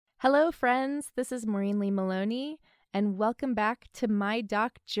Hello, friends. This is Maureen Lee Maloney, and welcome back to My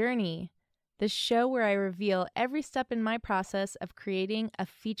Doc Journey, the show where I reveal every step in my process of creating a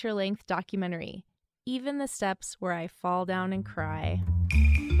feature-length documentary, even the steps where I fall down and cry.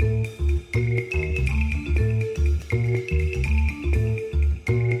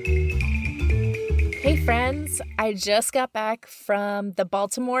 Hey friends, I just got back from the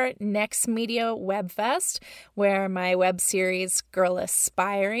Baltimore Next Media Web Fest, where my web series Girl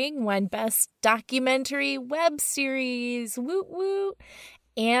Aspiring won Best Documentary Web Series. Woot woot!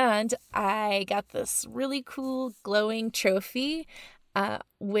 And I got this really cool glowing trophy,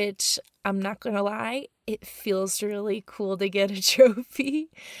 which I'm not gonna lie, it feels really cool to get a trophy.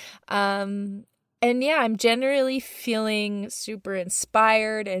 And yeah, I'm generally feeling super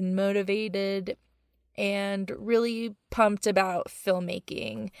inspired and motivated and really pumped about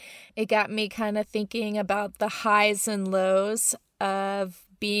filmmaking. It got me kind of thinking about the highs and lows of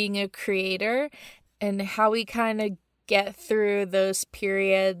being a creator and how we kind of get through those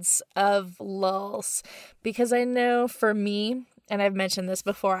periods of lulls. Because I know for me, and I've mentioned this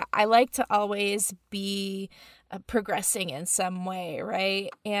before, I like to always be progressing in some way, right?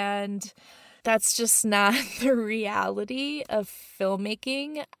 And that's just not the reality of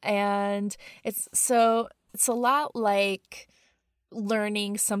filmmaking. And it's a lot like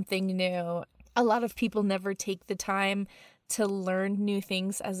learning something new. A lot of people never take the time to learn new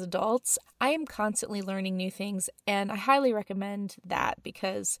things as adults. I am constantly learning new things, and I highly recommend that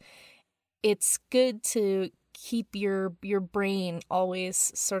because it's good to keep your brain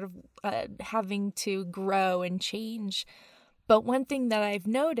always sort of having to grow and change. But one thing that I've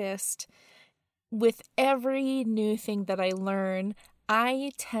noticed with every new thing that I learn,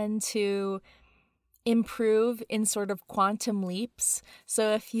 I tend to improve in sort of quantum leaps.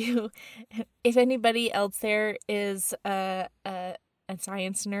 So if anybody else there is a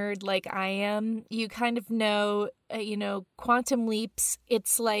science nerd like I am, you kind of know, quantum leaps,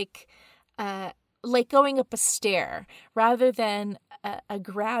 it's like going up a stair rather than a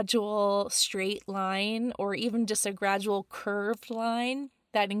gradual straight line or even just a gradual curved line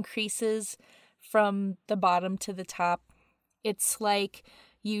that increases from the bottom to the top. It's like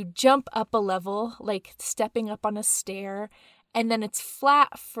you jump up a level, like stepping up on a stair, and then it's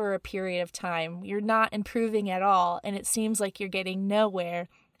flat for a period of time. You're not improving at all, and it seems like you're getting nowhere.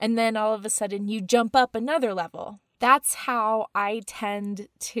 And then all of a sudden you jump up another level. That's how I tend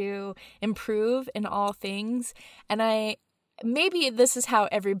to improve in all things. And maybe this is how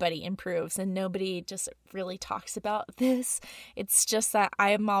everybody improves and nobody just really talks about this. It's just that I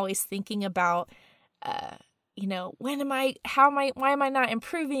am always thinking about, why am I not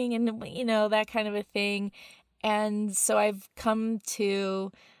improving? And, that kind of a thing. And so I've come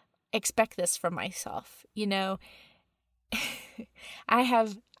to expect this from myself. I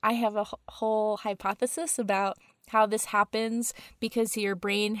have a whole hypothesis about how this happens because your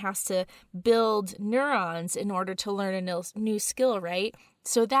brain has to build neurons in order to learn a new skill, right?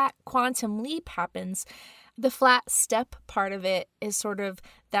 So that quantum leap happens. The flat step part of it is sort of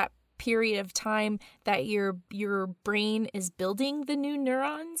that period of time that your brain is building the new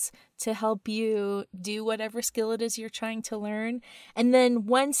neurons to help you do whatever skill it is you're trying to learn. And then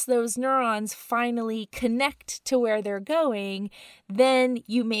once those neurons finally connect to where they're going, then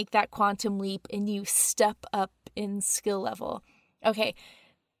you make that quantum leap and you step up in skill level. Okay.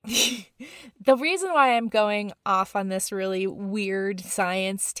 The reason why I'm going off on this really weird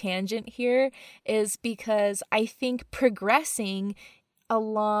science tangent here is because I think progressing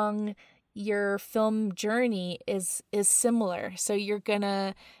along your film journey is similar. So you're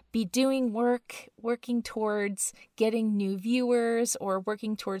gonna be doing working towards getting new viewers or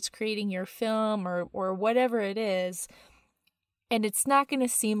working towards creating your film or whatever it is. And it's not going to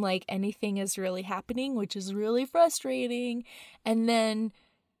seem like anything is really happening, which is really frustrating. And then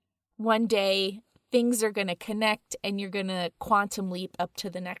one day things are going to connect and you're going to quantum leap up to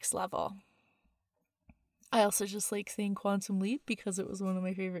the next level. I also just like saying Quantum Leap because it was one of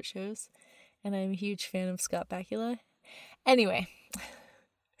my favorite shows. And I'm a huge fan of Scott Bakula. Anyway.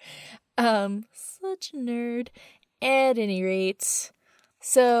 Such a nerd. At any rate.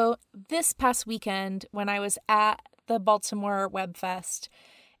 So this past weekend when I was at the Baltimore Web Fest,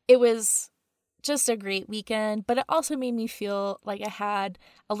 it was just a great weekend, but it also made me feel like I had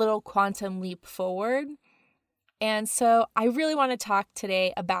a little quantum leap forward. And so I really want to talk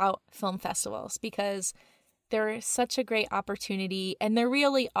today about film festivals because they're such a great opportunity and they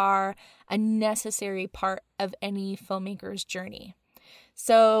really are a necessary part of any filmmaker's journey.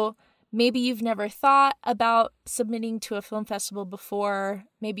 So maybe you've never thought about submitting to a film festival before.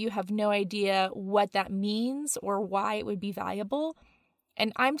 Maybe you have no idea what that means or why it would be valuable.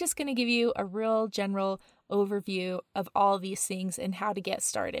 And I'm just going to give you a real general overview of all these things and how to get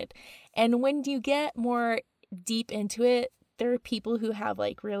started. And when you get more deep into it, there are people who have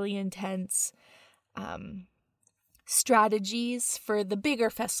like really intense strategies for the bigger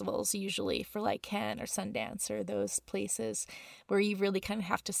festivals, usually for like Cannes or Sundance or those places where you really kind of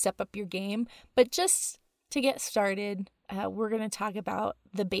have to step up your game. But just to get started, we're going to talk about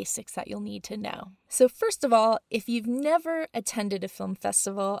the basics that you'll need to know. So first of all, if you've never attended a film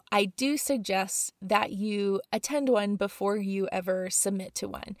festival, I do suggest that you attend one before you ever submit to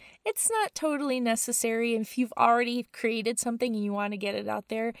one. It's not totally necessary. If you've already created something and you want to get it out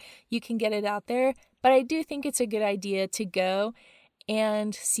there, you can get it out there. But I do think it's a good idea to go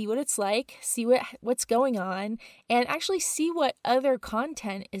and see what it's like, see what's going on, and actually see what other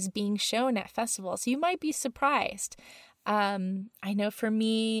content is being shown at festivals. You might be surprised. I know for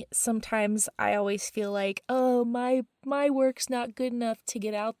me, sometimes I always feel like, oh, my work's not good enough to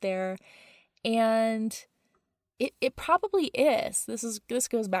get out there. And it probably is. This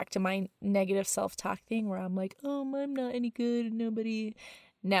goes back to my negative self-talk thing where I'm like, oh, I'm not any good, nobody.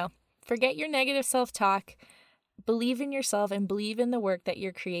 No, forget your negative self-talk. Believe in yourself and believe in the work that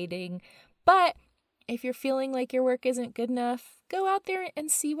you're creating. But if you're feeling like your work isn't good enough, go out there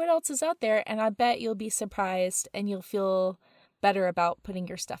and see what else is out there. And I bet you'll be surprised and you'll feel better about putting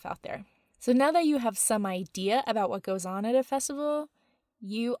your stuff out there. So now that you have some idea about what goes on at a festival,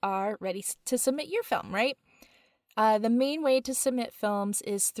 you are ready to submit your film, right? The main way to submit films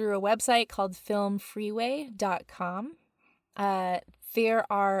is through a website called filmfreeway.com. There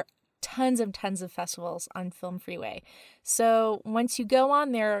are tons of festivals on Film Freeway. So once you go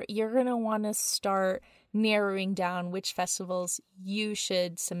on there, you're going to want to start narrowing down which festivals you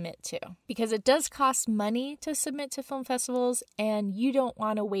should submit to, because it does cost money to submit to film festivals, and you don't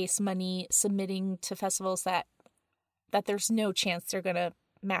want to waste money submitting to festivals that there's no chance they're going to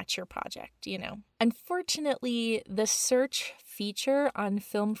match your project, you know. Unfortunately, the search feature on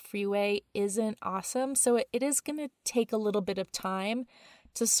Film Freeway isn't awesome, so it is going to take a little bit of time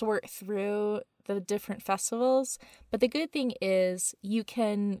to sort through the different festivals. But the good thing is you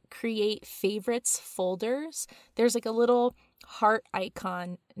can create favorites folders. There's like a little heart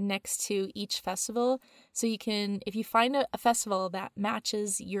icon next to each festival. So you can, if you find a festival that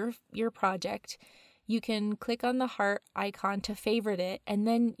matches your project, you can click on the heart icon to favorite it, and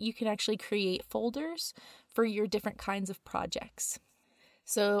then you can actually create folders for your different kinds of projects.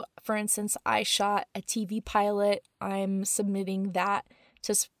 So for instance, I shot a TV pilot. I'm submitting that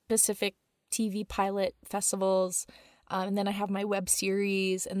to specific TV pilot festivals, and then I have my web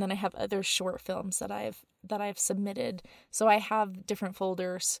series, and then I have other short films that I've submitted. So I have different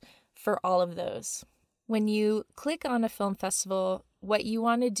folders for all of those. When you click on a film festival, what you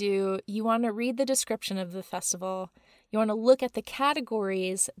want to do, you want to read the description of the festival. You want to look at the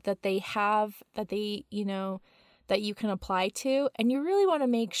categories that they have, that you can apply to, and you really want to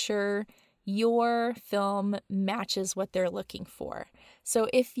make sure your film matches what they're looking for. So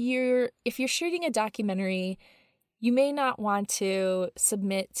if you're shooting a documentary, you may not want to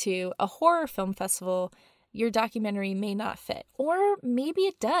submit to a horror film festival. Your documentary may not fit. Or maybe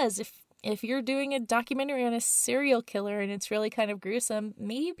it does. If you're doing a documentary on a serial killer and it's really kind of gruesome,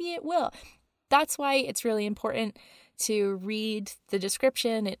 maybe it will. That's why it's really important to read the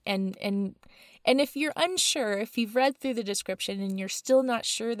description and if you're unsure, if you've read through the description and you're still not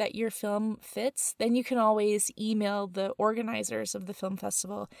sure that your film fits, then you can always email the organizers of the film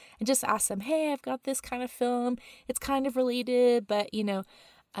festival and just ask them, hey, I've got this kind of film. It's kind of related, but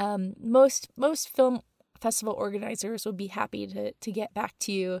most film festival organizers will be happy to get back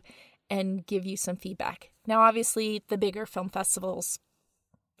to you and give you some feedback. Now, obviously, the bigger film festivals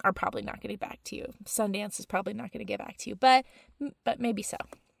are probably not going to get back to you. Sundance is probably not going to get back to you, but maybe so.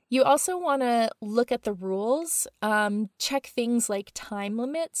 You also want to look at the rules, check things like time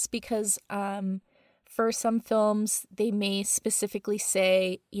limits, because for some films, they may specifically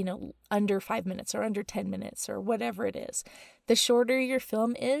say, under 5 minutes or under 10 minutes or whatever it is. The shorter your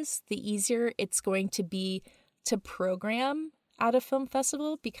film is, the easier it's going to be to program at a film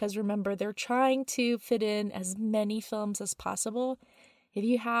festival, because remember, they're trying to fit in as many films as possible. If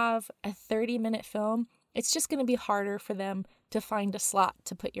you have a 30-minute film, it's just going to be harder for them to find a slot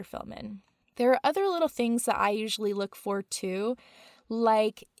to put your film in. There are other little things that I usually look for too,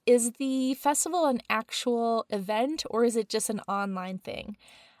 like, is the festival an actual event or is it just an online thing?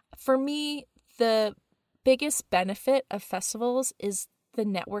 For me, the biggest benefit of festivals is the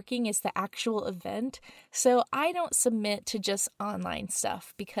networking, is the actual event. So I don't submit to just online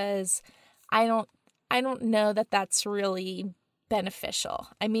stuff because I don't know that that's really beneficial.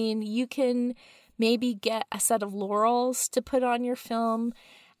 I mean, you can maybe get a set of laurels to put on your film.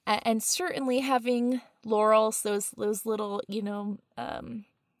 And certainly having laurels, those little,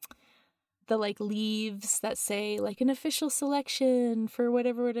 the like leaves that say like an official selection for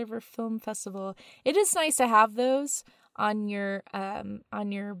whatever film festival. It is nice to have those on your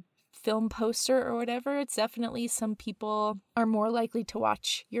film poster or whatever. It's definitely, some people are more likely to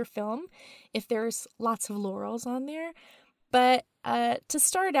watch your film if there's lots of laurels on there. But to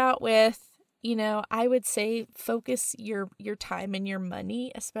start out with, I would say focus your time and your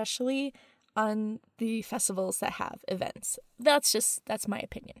money, especially on the festivals that have events. That's my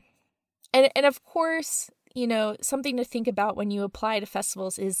opinion. And of course, something to think about when you apply to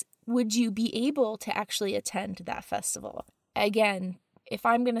festivals is, would you be able to actually attend that festival? Again, if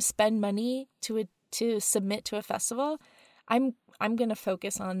I'm going to spend money to submit to a festival, I'm going to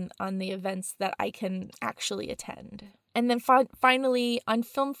focus on the events that I can actually attend. And then finally, on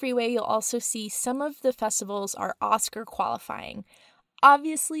Film Freeway, you'll also see some of the festivals are Oscar qualifying.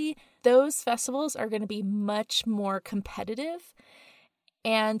 Obviously, those festivals are going to be much more competitive.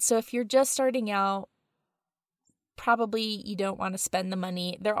 And so if you're just starting out, probably you don't want to spend the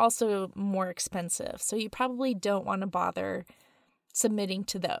money. They're also more expensive, so you probably don't want to bother submitting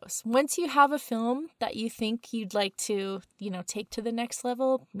to those. Once you have a film that you think you'd like to, take to the next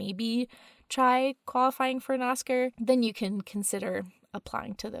level, maybe try qualifying for an Oscar, then you can consider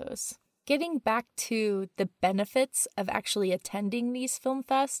applying to those. Getting back to the benefits of actually attending these film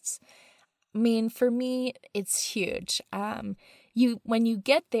fests, for me, it's huge. When you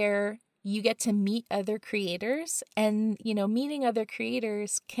get there, you get to meet other creators, and, meeting other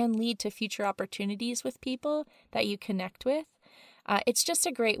creators can lead to future opportunities with people that you connect with. It's just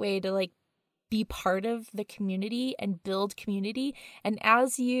a great way to be part of the community and build community. And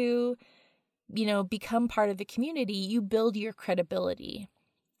as you become part of the community, you build your credibility.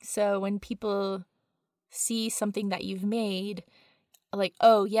 So when people see something that you've made, like,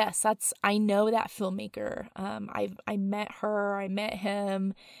 oh yes, I know that filmmaker. I met her, I met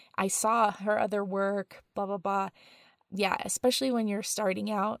him, I saw her other work, blah, blah, blah. Yeah, especially when you're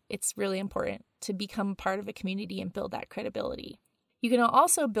starting out, it's really important to become part of a community and build that credibility. You can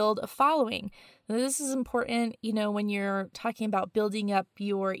also build a following. Now, this is important, when you're talking about building up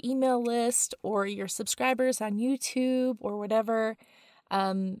your email list or your subscribers on YouTube or whatever.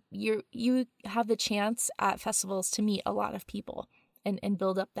 You have the chance at festivals to meet a lot of people and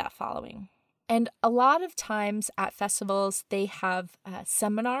build up that following. And a lot of times at festivals, they have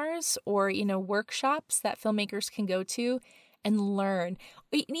seminars or, workshops that filmmakers can go to and learn.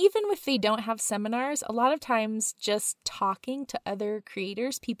 Even if they don't have seminars, a lot of times just talking to other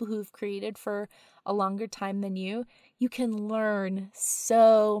creators, people who've created for a longer time than you can learn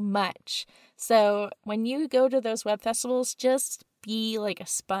so much. So when you go to those web festivals, just be like a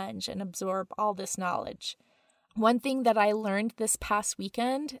sponge and absorb all this knowledge. One thing that I learned this past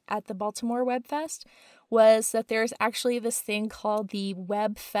weekend at the Baltimore Web Fest was that there's actually this thing called the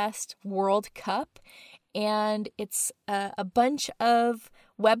Web Fest World Cup. And it's a bunch of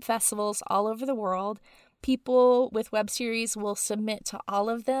web festivals all over the world. People with web series will submit to all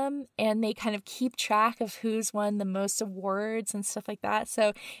of them, and they kind of keep track of who's won the most awards and stuff like that.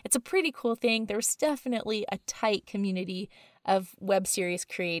 So it's a pretty cool thing. There's definitely a tight community of web series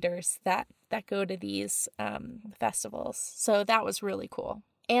creators that go to these festivals. So that was really cool.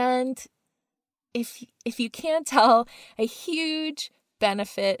 And if you can't tell, a huge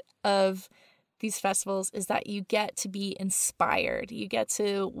benefit of these festivals is that you get to be inspired. You get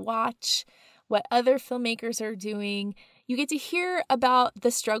to watch what other filmmakers are doing. You get to hear about the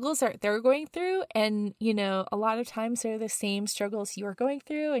struggles that they're going through. And, a lot of times they're the same struggles you're going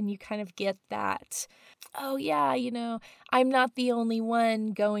through. And you kind of get that, oh yeah, I'm not the only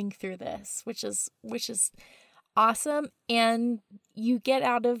one going through this, which is awesome. And you get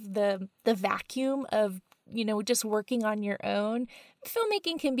out of the vacuum of just working on your own.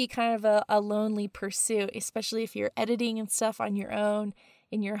 Filmmaking can be kind of a lonely pursuit, especially if you're editing and stuff on your own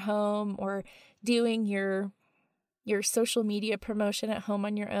in your home or doing your social media promotion at home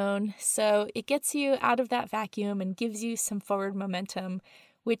on your own. So it gets you out of that vacuum and gives you some forward momentum,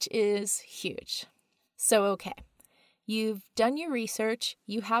 which is huge. So, okay, you've done your research.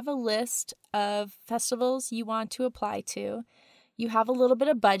 You have a list of festivals you want to apply to. You have a little bit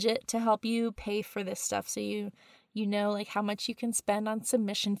of budget to help you pay for this stuff. So you know how much you can spend on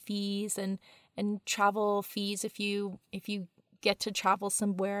submission fees and travel fees if you get to travel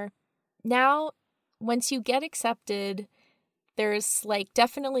somewhere. Now, once you get accepted, there's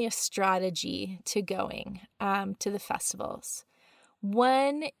definitely a strategy to going to the festivals.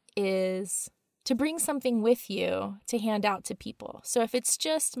 One is to bring something with you to hand out to people. So if it's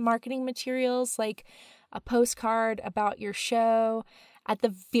just marketing materials like a postcard about your show, at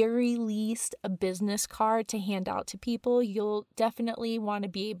the very least a business card to hand out to people, you'll definitely want to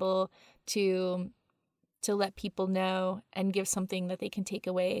be able to let people know and give something that they can take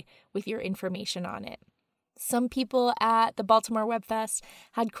away with your information on it. Some people at the Baltimore Web Fest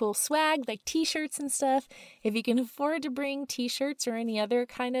had cool swag like t-shirts and stuff. If you can afford to bring t-shirts or any other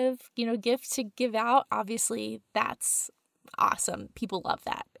kind of, gift to give out, obviously that's awesome. People love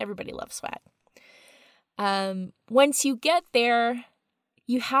that. Everybody loves swag. Once you get there,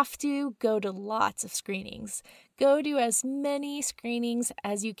 you have to go to lots of screenings. Go to as many screenings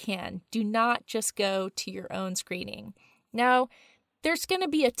as you can. Do not just go to your own screening. Now, there's going to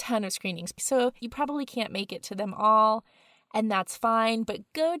be a ton of screenings, so you probably can't make it to them all, and that's fine, but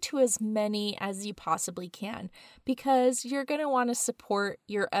go to as many as you possibly can because you're going to want to support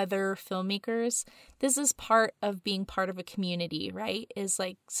your other filmmakers. This is part of being part of a community, right? Is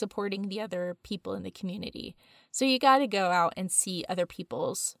like supporting the other people in the community. So you got to go out and see other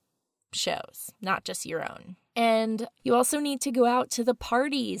people's shows, not just your own. And you also need to go out to the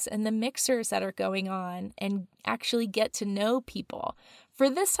parties and the mixers that are going on and actually get to know people. For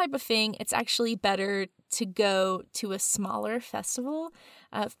this type of thing, it's actually better to go to a smaller festival.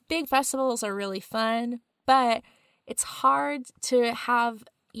 Big festivals are really fun, but it's hard to have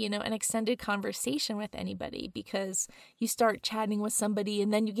an extended conversation with anybody because you start chatting with somebody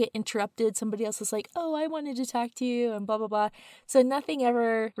and then you get interrupted. Somebody else is like, oh, I wanted to talk to you and blah, blah, blah. So nothing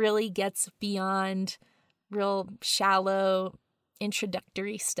ever really gets beyond real shallow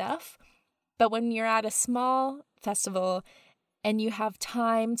introductory stuff. But when you're at a small festival and you have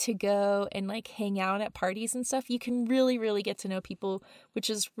time to go and like hang out at parties and stuff, you can really, really get to know people, which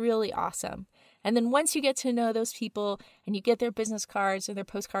is really awesome. And then once you get to know those people and you get their business cards or their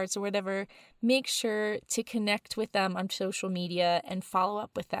postcards or whatever, make sure to connect with them on social media and follow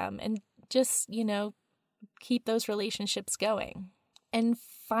up with them and just, keep those relationships going. And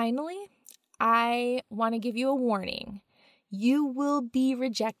finally, I want to give you a warning. You will be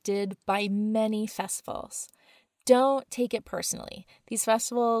rejected by many festivals. Don't take it personally. These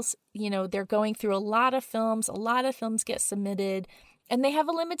festivals, they're going through a lot of films get submitted, and they have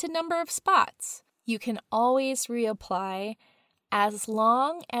a limited number of spots. You can always reapply as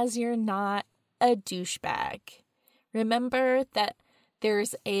long as you're not a douchebag. Remember that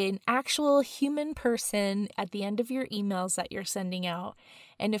there's an actual human person at the end of your emails that you're sending out.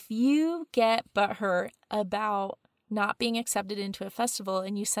 And if you get butthurt about not being accepted into a festival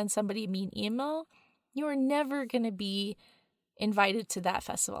and you send somebody a mean email, you are never going to be invited to that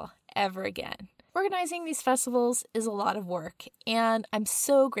festival ever again. Organizing these festivals is a lot of work, and I'm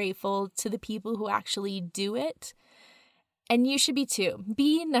so grateful to the people who actually do it. And you should be too.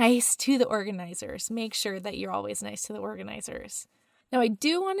 Be nice to the organizers. Make sure that you're always nice to the organizers. Now, I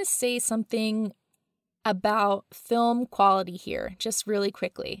do want to say something about film quality here, just really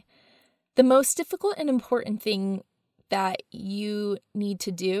quickly. The most difficult and important thing that you need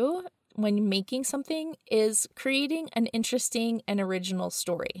to do when making something is creating an interesting and original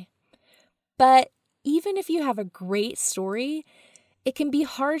story. But even if you have a great story, it can be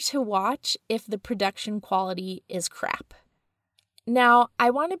hard to watch if the production quality is crap. Now,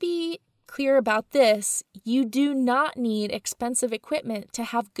 I want to be clear about this. You do not need expensive equipment to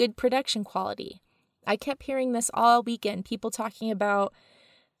have good production quality. I kept hearing this all weekend, people talking about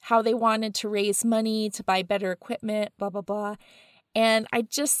how they wanted to raise money to buy better equipment, blah, blah, blah. And I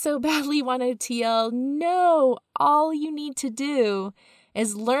just so badly wanted to yell, no, all you need to do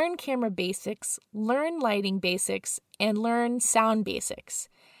is learn camera basics, learn lighting basics, and learn sound basics.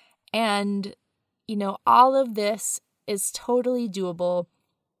 And, all of this is totally doable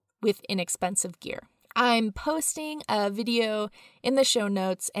with inexpensive gear. I'm posting a video in the show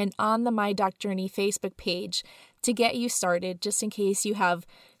notes and on the My Doc Journey Facebook page to get you started, just in case you have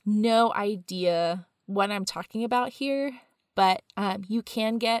no idea what I'm talking about here. But you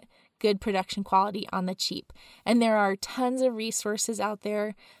can get good production quality on the cheap. And there are tons of resources out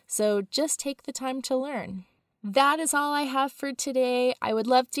there, so just take the time to learn. That is all I have for today. I would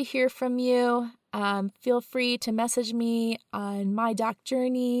love to hear from you. Feel free to message me on My Doc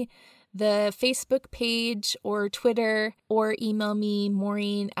Journey, the Facebook page, or Twitter, or email me,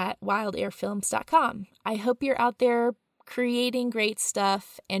 Maureen@wildairfilms.com. I hope you're out there creating great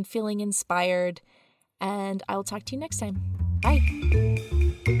stuff and feeling inspired, and I will talk to you next time. Bye.